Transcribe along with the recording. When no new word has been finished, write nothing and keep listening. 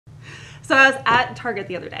So I was at Target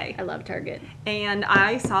the other day. I love Target. And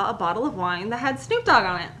I saw a bottle of wine that had Snoop Dogg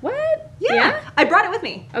on it. What? Yeah. I brought it with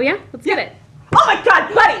me. Oh, yeah? Let's get it. Oh my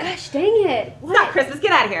God, buddy! Gosh, dang it. What? Stop, Christmas.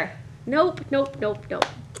 Get out of here. Nope.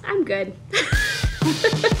 I'm good.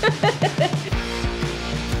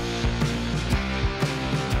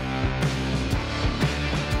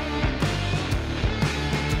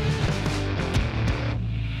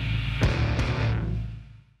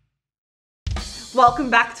 Welcome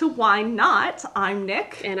back to Why Not. I'm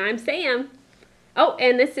Nick. And I'm Sam. Oh,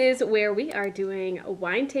 and this is where we are doing a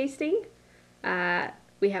wine tasting.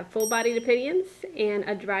 We have full-bodied opinions and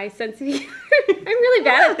a dry sense of humor. I'm really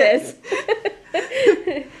bad at this.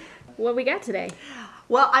 What we got today?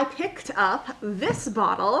 Well, I picked up this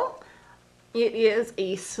bottle. It is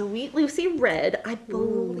a Sweet Lucy Red. I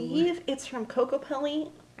believe it's from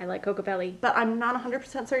Cocopelli. I like Cocopelli. But I'm not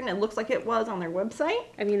 100% certain. It looks like it was on their website.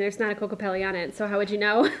 I mean, there's not a Cocopelli on it, so how would you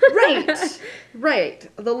know? Right.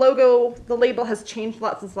 The logo, the label has changed a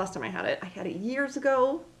lot since the last time I had it. I had it years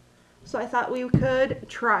ago. So I thought we could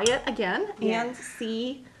try it again and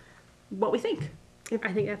see what we think.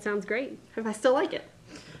 I think that sounds great. If I still like it.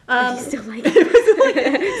 You still like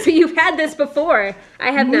it? So you've had this before. I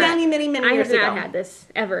have not. Many years ago. I have not had this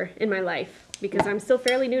ever in my life because I'm still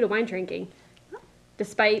fairly new to wine drinking.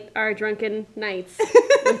 Despite our drunken nights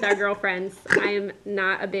with our girlfriends, I am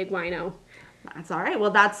not a big wino. That's all right. Well,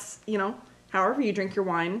 that's, however you drink your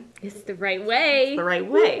wine. It's the right way. It's the right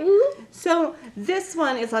way. Woo-hoo. So this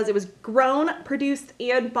one, it says it was grown, produced,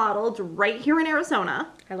 and bottled right here in Arizona.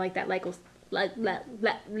 I like that local stuff.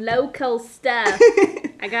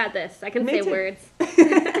 I got this. I can say words.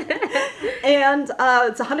 And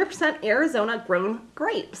it's 100% Arizona grown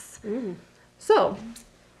grapes. So...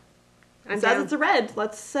 It says it's a red.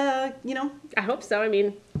 Let's, I hope so. I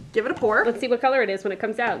mean... Give it a pour. Let's see what color it is when it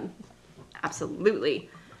comes out. Absolutely.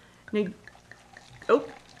 Now, oh.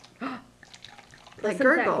 That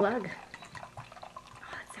gurgle. That glug. Oh,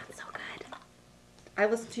 that sounds so good. I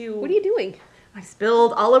listened to... What are you doing? I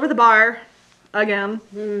spilled all over the bar. Again.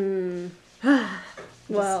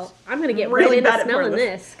 Well, I'm going to get really right bad into at smelling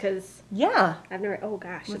this, because... Yeah. I've never... Oh,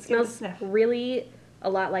 gosh. Let's it smells really a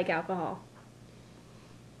lot like alcohol.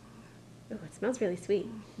 Oh, it smells really sweet.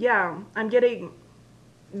 Yeah, I'm getting,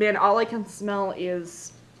 man, all I can smell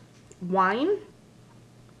is wine.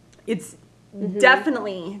 It's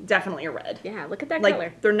definitely a red. Yeah, look at that like,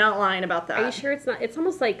 color. They're not lying about that. Are you sure it's not? It's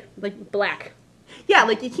almost like black. Yeah,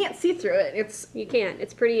 like you can't see through it. You can't.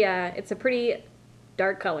 It's pretty, it's a pretty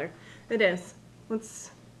dark color. It is.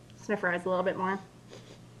 Let's sniff our eyes a little bit more.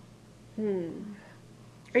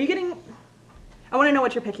 Are you getting, I want to know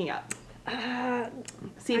what you're picking up.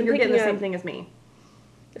 See if you're getting the same thing as me.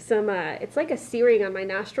 Some, it's like a searing on my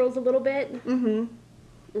nostrils a little bit.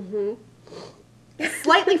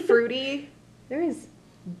 Slightly fruity. There is.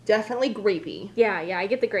 Definitely grapey. Yeah, I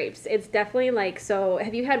get the grapes. It's definitely like, so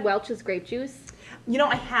have you had Welch's grape juice?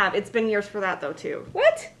 I have. It's been years for that though too.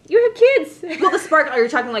 What? You have kids. Well, the sparkling, are you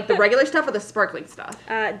talking like the regular stuff or the sparkling stuff?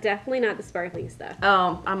 Definitely not the sparkling stuff.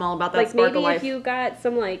 Oh, I'm all about that like sparkle maybe life. if you got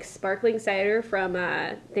some like sparkling cider from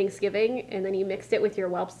Thanksgiving and then you mixed it with your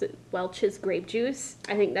Welch's grape juice,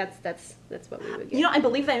 I think that's what we would get. I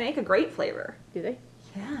believe they make a grape flavor. Do they?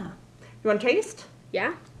 Yeah. You want to taste?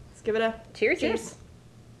 Yeah. Let's give it a cheers. Cheers.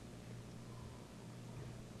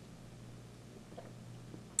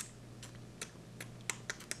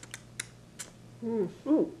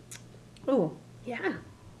 Ooh. Yeah.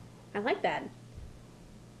 I like that.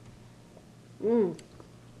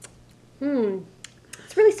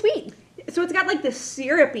 It's really sweet. So it's got like this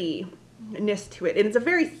syrupiness to it, and it's a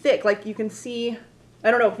very thick, like you can see, I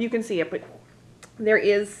don't know if you can see it, but there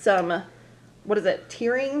is some, what is it,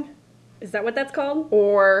 tearing? Is that what that's called?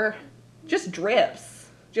 Or just drips.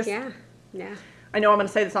 Yeah. I know I'm going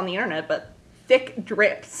to say this on the internet, but thick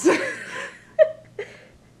drips.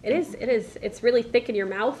 It is. It's really thick in your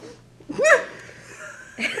mouth.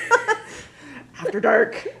 After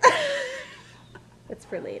dark. That's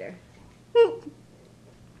for later.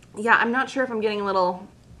 Yeah, I'm not sure if I'm getting a little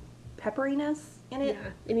pepperiness in it. Yeah.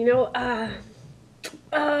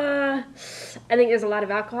 And I think there's a lot of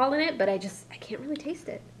alcohol in it, but I can't really taste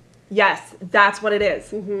it. Yes, that's what it is.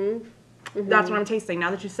 That's what I'm tasting. Now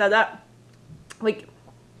that you said that, like,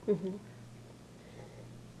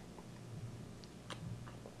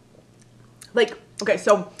 like, okay,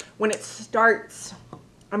 so when it starts,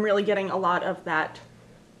 I'm really getting a lot of that,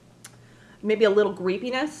 maybe a little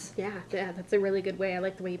grapiness. Yeah, that's a really good way. I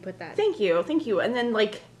like the way you put that. Thank you. And then,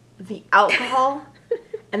 like, the alcohol,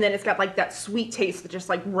 and then it's got, like, that sweet taste that just,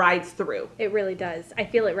 like, rides through. It really does. I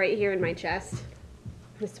feel it right here in my chest.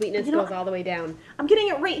 The sweetness You know, goes all the way down. I'm getting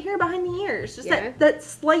it right here behind the ears. Just Yeah? that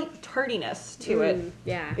slight tardiness to it.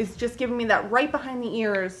 Yeah. It's just giving me that right behind the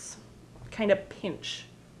ears kind of pinch.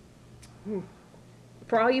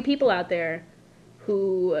 For all you people out there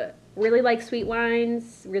who really like sweet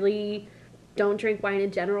wines, really don't drink wine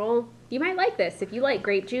in general, you might like this. If you like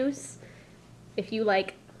grape juice, if you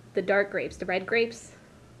like the dark grapes, the red grapes.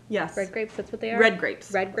 Yes. Red grapes, that's what they are? Red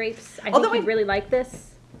grapes. Red grapes. I Although think you'd really like this.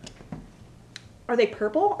 Are they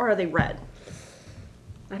purple or are they red?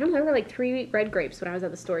 I don't know, there were like 3 red grapes when I was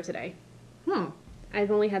at the store today.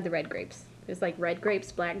 I've only had the red grapes. There's like red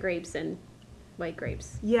grapes, black grapes, and white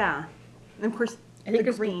grapes. Yeah. And of course, I think the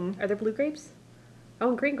there's green. Are there blue grapes? Oh,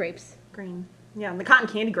 and green grapes. Green. Yeah, and the cotton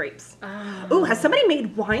candy grapes. Oh. Ooh, has somebody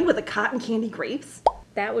made wine with the cotton candy grapes?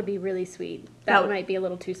 That would be really sweet. That That would- might be a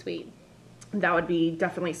little too sweet. That would be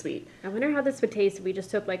definitely sweet. I wonder how this would taste if we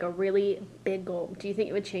just took like a really big gulp. Do you think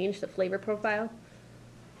it would change the flavor profile?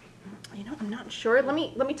 You know, I'm not sure. Let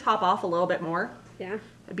me top off a little bit more Yeah,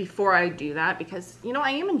 before I do that because, you know, I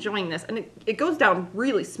am enjoying this and it goes down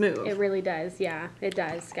really smooth. it really does. Yeah, it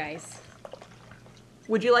does, guys.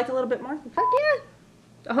 Would you like a little bit more? Fuck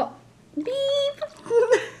yeah. Oh, beep.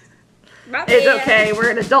 My It's bad. okay.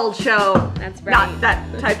 We're an adult show. That's right. Not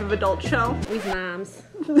that type of adult show. We's moms.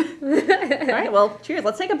 All right. Well, cheers.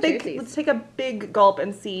 Let's take a Cheersies. big gulp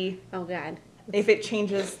and see Oh God. if it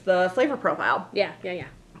changes the flavor profile. Yeah.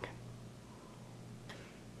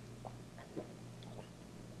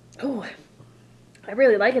 Oh, I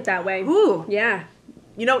really like it that way. Ooh. Yeah.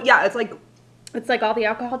 You know, yeah. It's like It's like all the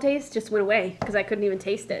alcohol taste just went away because I couldn't even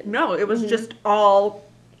taste it. no. It was just all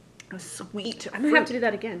sweet. I'm gonna have to do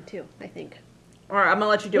that again too, I think. All right. I'm gonna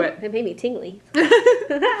let you do it. It made me tingly.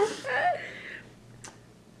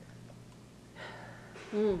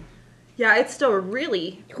 Yeah, it's still a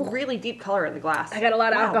really deep color in the glass. I got a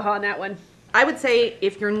lot of Wow. alcohol in that one. I would say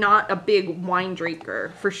if you're not a big wine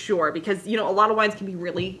drinker, for sure, because, you know, a lot of wines can be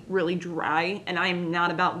really dry, and I'm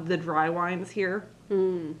not about the dry wines here.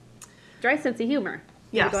 Dry sense of humor.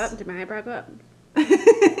 Did Yes. it go up? Did my eyebrow go up?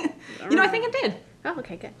 You know, I think it did. Oh,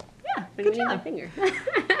 okay, good. Yeah, I good need my job. finger.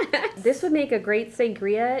 This would make a great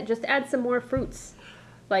sangria. Just add some more fruits.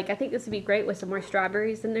 Like, I think this would be great with some more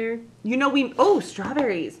strawberries in there. You know,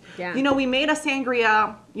 strawberries. Yeah. You know, we made a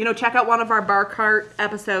sangria. You know, check out one of our bar cart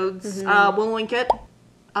episodes. We'll link it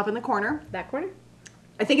up in the corner. That corner?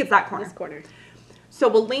 I think it's that corner. This corner. So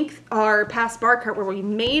we'll link our past bar cart where we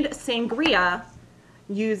made sangria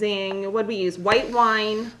using, what did we use? White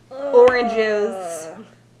wine, oranges,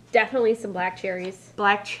 Definitely some black cherries.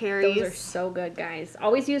 black cherries. Those are so good, guys.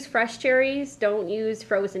 Always use fresh cherries. Don't use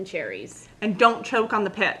frozen cherries. And don't choke on the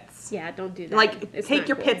pits. Yeah, don't do that. Like, It's take not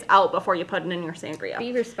your cool. pits out before you put it in your sangria.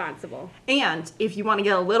 Be responsible. And if you want to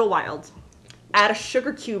get a little wild, add a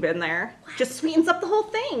sugar cube in there. Just sweetens up the whole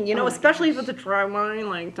thing, you know, Oh my especially if it's a dry wine.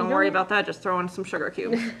 Like, don't You worry know- about that. Just throw in some sugar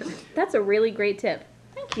cubes. That's a really great tip.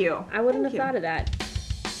 Thank you. I wouldn't Thank have thought of that.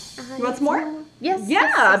 You want some more? Yes. Yeah,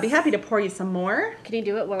 yes, I'd be yes. happy to pour you some more. Can you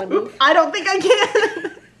do it while I Oop, move? I don't think I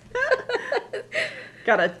can.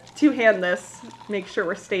 Gotta two-hand this. Make sure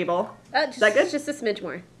we're stable. Just, Is that good? Just a smidge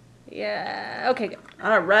more. Yeah. Okay, good.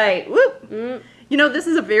 All right. Whoop. You know, this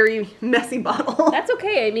is a very messy bottle. That's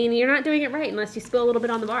okay. I mean, you're not doing it right unless you spill a little bit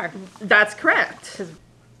on the bar. That's correct. 'Cause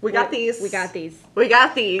We got these. We got these. We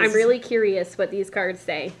got these. I'm really curious what these cards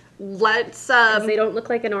say. Let's 'Cause they don't look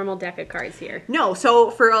like a normal deck of cards here. No, so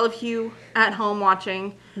for all of you at home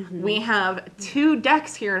watching, we have 2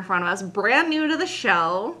 decks here in front of us, brand new to the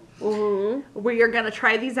show. We are going to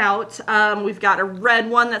try these out. We've got a red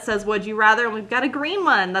one that says Would You Rather, and we've got a green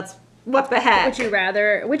one that's What the heck.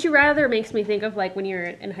 Would you rather makes me think of like when you're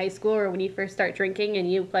in high school or when you first start drinking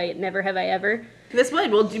and you play Never Have I Ever. This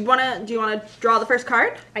would. Well, do you wanna draw the first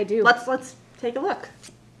card? I do. Let's take a look.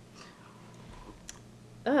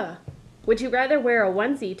 Would you rather wear a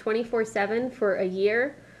onesie 24/7 for a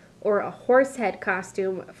year or a horse head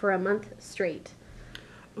costume for a month straight?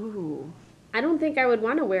 Ooh. I don't think I would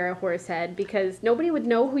want to wear a horse head because nobody would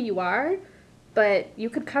know who you are, but you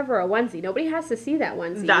could cover a onesie. Nobody has to see that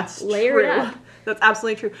onesie. That's Layer true. it up. That's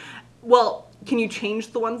absolutely true. Well, can you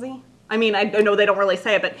change the onesie? I mean, I know they don't really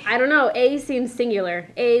say it, but I don't know. A seems singular.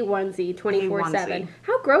 A onesie 24/7. onesie.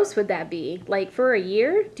 How gross would that be? Like for a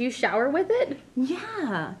year? Do you shower with it?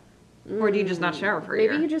 yeah. Or do you just not shower for a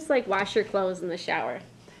year? Maybe you just like wash your clothes in the shower.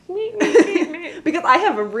 Because I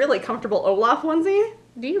have a really comfortable Olaf onesie.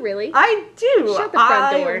 Do you really? I do. Shut the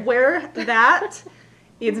front I door. wear that.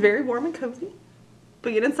 It's very warm and cozy.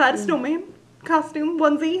 But get inside a snowman costume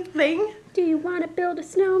onesie thing. Do you want to build a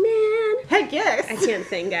snowman? Heck yes. I can't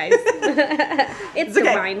sing, guys. It's okay.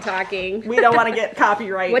 divine talking. We don't want to get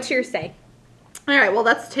copyright. What's yours say? All right, well,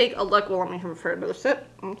 let's take a look. Well, let me have for another sip.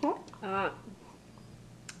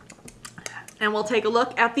 And we'll take a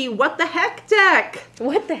look at the What the Heck deck.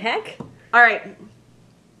 What the heck? All right.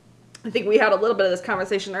 I think we had a little bit of this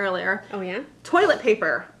conversation earlier. Oh, yeah? Toilet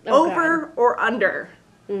paper, Oh, over God. or under?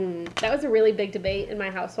 That was a really big debate in my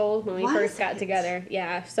household when we first got together.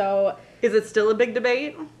 Yeah, so Is it still a big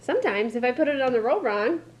debate? sometimes if I put it on the roll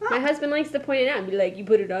wrong, my husband likes to point it out and be like, you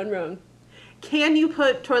put it on wrong. Can you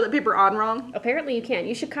put toilet paper on wrong? Apparently you can.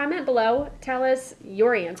 You should comment below. Tell us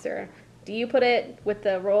your answer. Do you put it with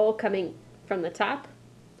the roll coming from the top?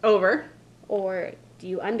 Over. Or do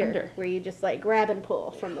you under, where you just like grab and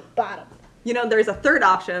pull from the bottom? You know, there's a third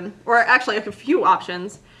option, or actually a few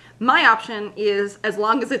options. My option is as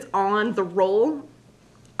long as it's on the roll,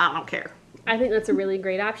 I don't care. I think that's a really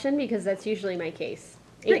great option because that's usually my case.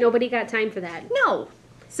 Ain't Great. nobody got time for that. No.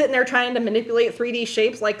 Sitting there trying to manipulate 3D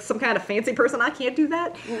shapes like some kind of fancy person, I can't do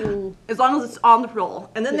that. As long as it's on the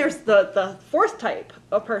roll. And then there's the fourth type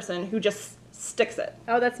of person who just sticks it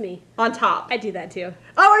Oh, that's me. on top. I do that too.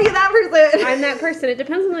 Oh, are you that person? I'm that person. It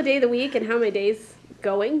depends on the day of the week and how my day's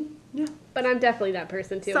going. Yeah. But I'm definitely that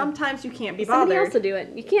person too. Sometimes you can't be Somebody bothered. else will do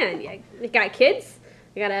it. You can. You got kids.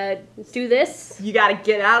 You gotta do this. You gotta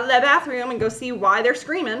get out of that bathroom and go see why they're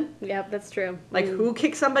screaming. Yep, that's true. Like, who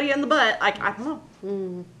kicked somebody in the butt? I don't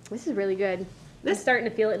know. This is really good. I'm starting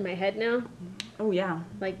to feel it in my head now. Oh, yeah.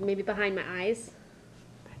 Like maybe behind my eyes.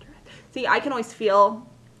 See, I can always feel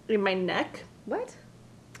in my neck, What?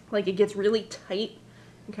 like it gets really tight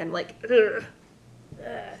and kind of like, ugh.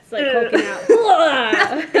 It's like poking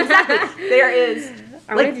out. Exactly. There is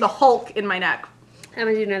like gonna the Hulk in my neck. I'm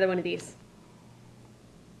gonna do another one of these.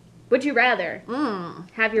 Would you rather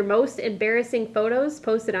have your most embarrassing photos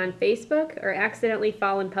posted on Facebook or accidentally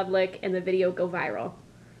fall in public and the video go viral?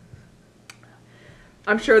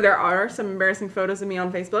 I'm sure there are some embarrassing photos of me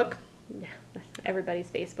on Facebook. Yeah, everybody's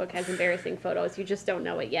Facebook has embarrassing photos. You just don't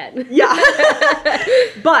know it yet. Yeah.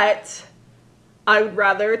 But I would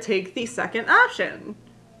rather take the second option.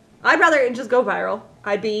 I'd rather it just go viral.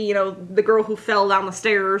 I'd be, you know, the girl who fell down the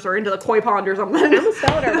stairs or into the koi pond or something. I almost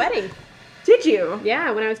fell at our wedding. Did you? Yeah,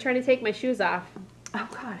 when I was trying to take my shoes off. Oh,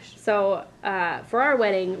 gosh. So, for our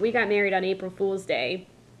wedding, we got married on April Fool's Day,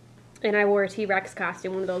 and I wore a T-Rex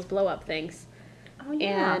costume, one of those blow-up things. Oh,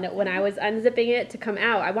 yeah. And when I was unzipping it to come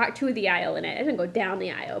out, I walked to the aisle in it. I didn't go down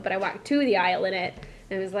the aisle, but I walked to the aisle in it.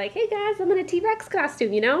 And I was like, hey guys, I'm in a T-Rex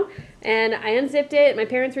costume, you know? And I unzipped it. My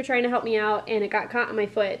parents were trying to help me out, and it got caught on my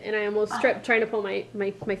foot. And I almost tripped trying to pull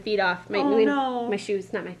my feet off. My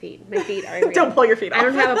shoes, not my feet. My feet are real. Don't pull your feet off. I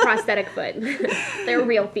don't have a prosthetic foot. They're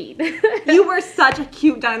real feet. You were such a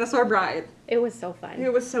cute dinosaur bride. It was so fun.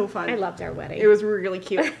 It was so fun. I loved our wedding. It was really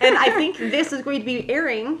cute. And I think this is going to be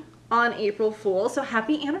airing on April Fool's, so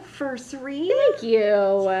happy anniversary. Thank you.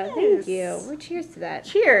 Yes. Thank you. Well, cheers to that.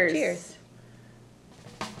 Cheers. Cheers.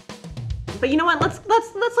 But you know what? Let's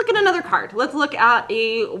look at another card. Let's look at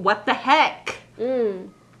a what the heck.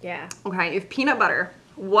 Yeah. Okay, if peanut butter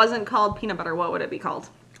wasn't called peanut butter, what would it be called?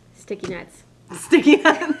 Sticky nuts. Sticky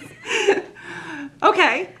nuts.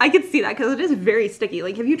 Okay, I could see that because it is very sticky.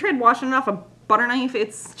 Like, have you tried washing it off a butter knife?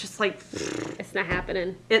 It's just like, It's not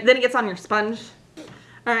happening. then it gets on your sponge.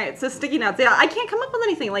 All right, so sticky nuts. Yeah, I can't come up with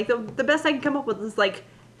anything. Like, the best I can come up with is like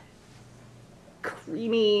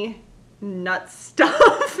creamy nut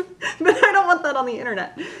stuff. But I don't want that on the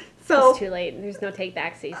internet. So It's too late. There's no take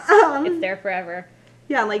backsies. It's there forever.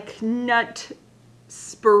 yeah, like nut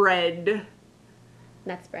spread.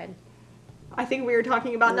 Nut spread. I think we were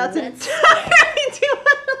talking about nuts and Nuts. too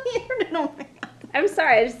on the internet. Oh my God. I'm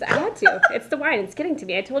sorry. I had to. It's the wine. It's getting to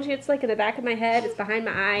me. I told you it's like in the back of my head. It's behind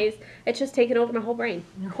my eyes. It's just taking over my whole brain.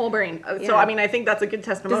 Your whole brain. So Yeah. I mean, I think that's a good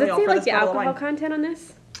Does testimonial it say for like this the bottle of alcohol wine. content on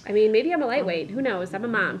this? I mean, maybe I'm a lightweight. Who knows? I'm a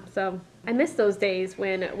mom. So I miss those days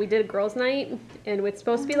when we did a girls' night and it's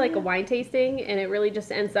supposed to be like a wine tasting and it really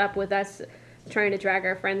just ends up with us trying to drag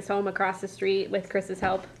our friends home across the street with Chris's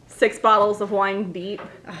help. 6 bottles of wine deep.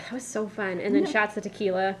 Oh, that was so fun. And then shots of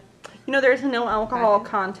tequila. You know, there's no alcohol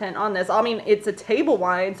content on this. I mean, it's a table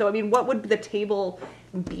wine, so I mean, what would the table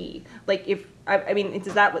be? Like, if I mean,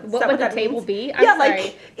 is that what? What would the table be? I'm yeah, sorry.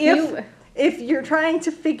 like You- if you're trying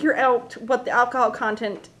to figure out what the alcohol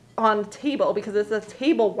content on the table, because it's a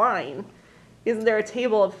table wine, isn't there a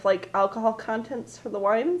table of like alcohol contents for the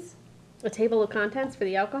wines? A table of contents for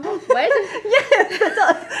the alcohol? What? Yes,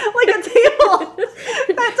 that's like a table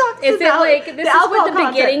that talks Is it about like, the this is alcohol what the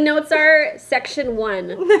content. beginning notes are? Section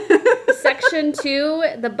 1. Section 2,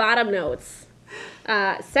 the bottom notes.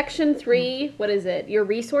 Section 3, what is it? Your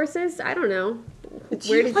resources? I don't know.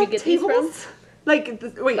 Where did you get these from? Like,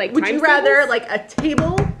 wait, Like would you times rather tables? like a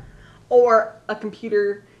table or a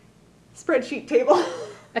computer Spreadsheet table.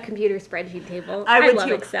 A computer spreadsheet table. I would love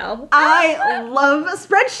too. Excel. I love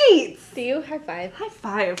spreadsheets. Do you? High five. High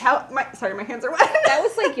five. Sorry, my hands are wet. That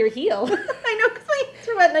was like your heel. I know, because my hands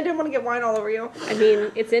are wet and I didn't want to get wine all over you. I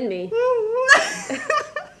mean, it's in me.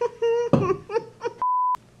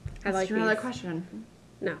 I like your other these. question.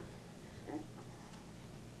 No.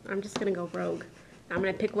 I'm just gonna go rogue. I'm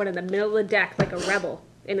gonna pick one in the middle of the deck like a rebel,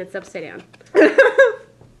 and it's upside down. I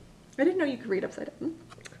didn't know you could read upside down.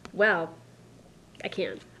 Well, I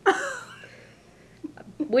can.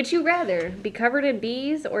 Would you rather be covered in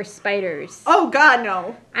bees or spiders? Oh God,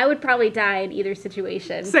 no. I would probably die in either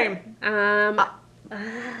situation. Same. I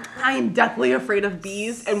am deathly afraid of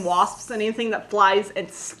bees and wasps and anything that flies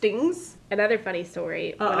and stings. Another funny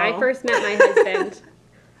story. Uh-oh. When I first met my husband,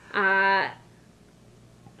 I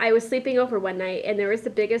was sleeping over one night and there was the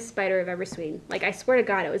biggest spider I've ever seen. Like, I swear to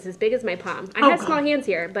God, it was as big as my palm. I have small hands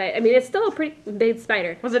here, but I mean, it's still a pretty big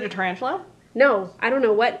spider. Was it a tarantula? No, I don't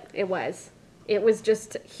know what it was. It was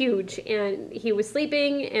just huge, and he was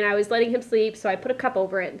sleeping, and I was letting him sleep, so I put a cup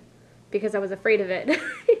over it because I was afraid of it.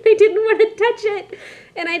 I didn't want to touch it,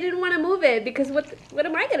 and I didn't want to move it because what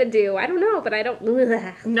am I going to do? I don't know, but I don't...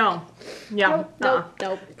 No. Yeah.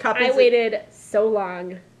 Nope. I waited so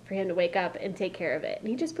long for him to wake up and take care of it, and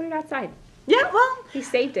he just put it outside. Yeah, well... He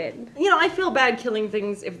saved it. You know, I feel bad killing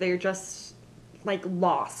things if they're just, like,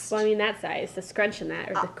 lost. Well, I mean, that size, the scrunch in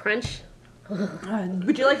that, or the crunch.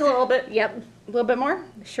 Would you like a little bit? Yep. A little bit more?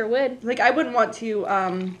 Sure would. Like, I wouldn't want to,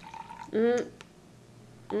 Yeah.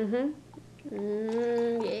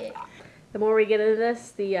 The more we get into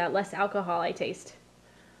this, the less alcohol I taste.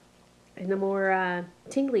 And the more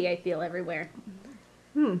tingly I feel everywhere.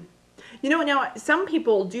 You know, now, some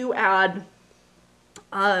people do add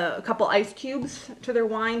a couple ice cubes to their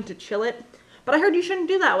wine to chill it. But I heard you shouldn't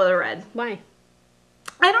do that with a red. Why?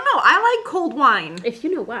 I don't know. I like cold wine. If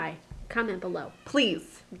you know why, comment below.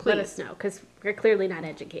 Please. Let us know, because we're clearly not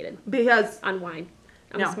educated Because... on wine.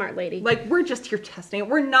 I'm a smart lady. Like, we're just here testing it.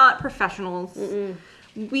 We're not professionals.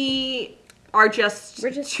 We are just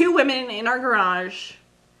two women in our garage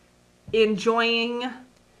enjoying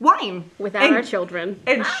wine. Without our children.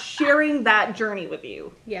 And sharing that journey with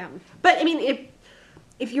you. Yeah. But, I mean,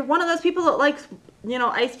 if you're one of those people that likes, you know,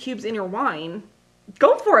 ice cubes in your wine,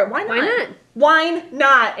 go for it. Why not? Why not? Why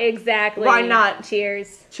not? Exactly. Why not?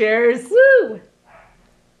 Cheers. Cheers. Woo!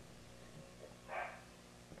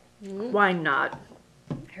 Why not?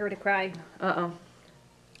 I heard a cry. Uh-oh.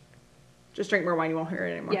 Just drink more wine, you won't hear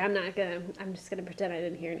it anymore. Yeah, I'm just gonna pretend I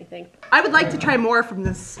didn't hear anything. I would like to try more from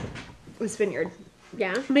this vineyard.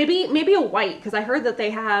 Yeah? Maybe a white, because I heard that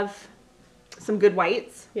they have some good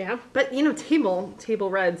whites. Yeah? But, you know, table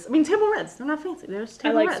reds. I mean, table reds, they're not fancy. They're just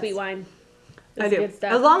table reds. I like sweet wine. I do. Good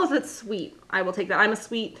stuff. As long as it's sweet, I will take that. I'm a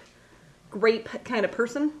sweet grape kind of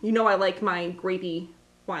person. You know I like my grapey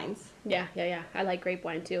wines. Yeah. I like grape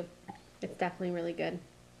wine too. It's definitely really good.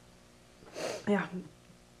 Yeah.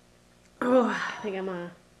 Oh. I think I'm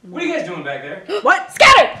What are you guys doing back there? What?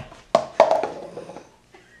 Scatter!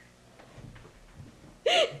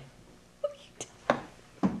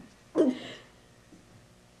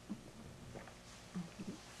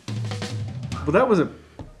 Well, that was a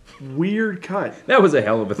weird cut. That was a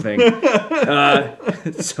hell of a thing.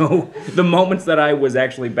 So the moments that I was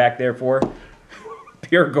actually back there for,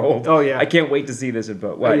 pure gold. Oh, yeah. I can't wait to see this in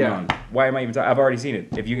post. Why, yeah. Why am I even talking? I've already seen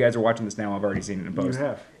it. If you guys are watching this now, I've already seen it in post. You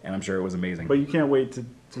have. And I'm sure it was amazing. But you can't wait to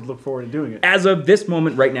look forward to doing it. As of this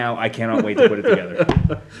moment right now, I cannot wait to put it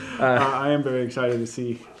together. I am very excited to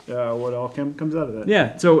see what all comes out of that.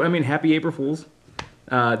 Yeah, so, I mean, happy April Fools.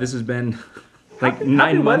 This has been like Happy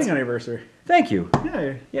 9 months. wedding anniversary. Thank you.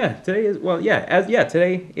 Yeah. Yeah, today is,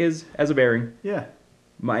 today is, as a bearing, Yeah.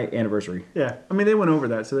 my anniversary. Yeah. I mean, they went over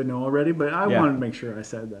that, so they know already, but I Yeah. wanted to make sure I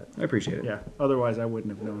said that. I appreciate it. Yeah. Otherwise, I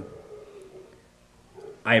wouldn't have known.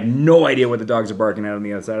 I have no idea what the dogs are barking at on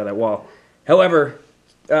the other side of that wall. However,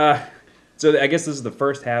 so I guess this is the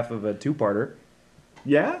first half of a two-parter.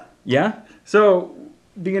 Yeah? Yeah? So,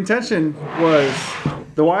 the intention was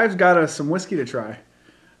the wives got us some whiskey to try.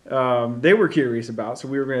 They were curious about, so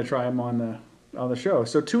we were going to try them on the show.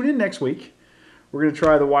 So tune in next week. We're going to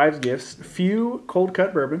try the wives' gifts: Few cold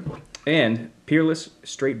cut bourbon And Peerless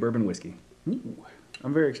Straight Bourbon Whiskey. Ooh,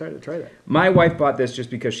 I'm very excited to try that. My wife bought this just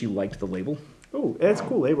because she liked the label. Oh, it's a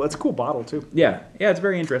cool label. It's a cool bottle too. Yeah, it's a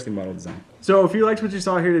very interesting bottle design. So if you liked what you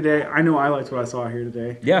saw here today, I know I liked what I saw here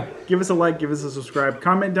today. Yeah. Give us a like, give us a subscribe,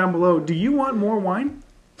 comment down below. Do you want more wine?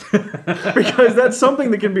 Because that's something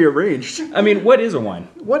that can be arranged. I mean, what is a wine?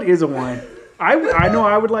 What is a wine? I know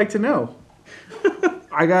I would like to know.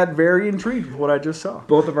 I got very intrigued with what I just saw.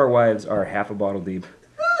 Both of our wives are half a bottle deep.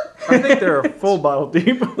 I think they're a full bottle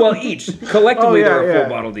deep. Well, each. Collectively, Oh, yeah, they're a yeah. full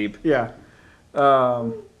bottle deep. Yeah.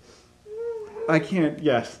 I can't.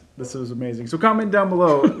 Yes, this was amazing. So comment down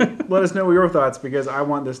below. Let us know your thoughts because I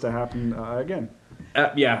want this to happen again.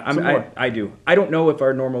 Yeah, Some more. I do. I don't know if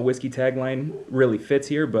our normal whiskey tagline really fits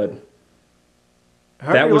here, but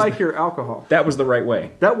How That do you was like the- your alcohol? that was the right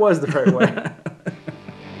way. That was the right way.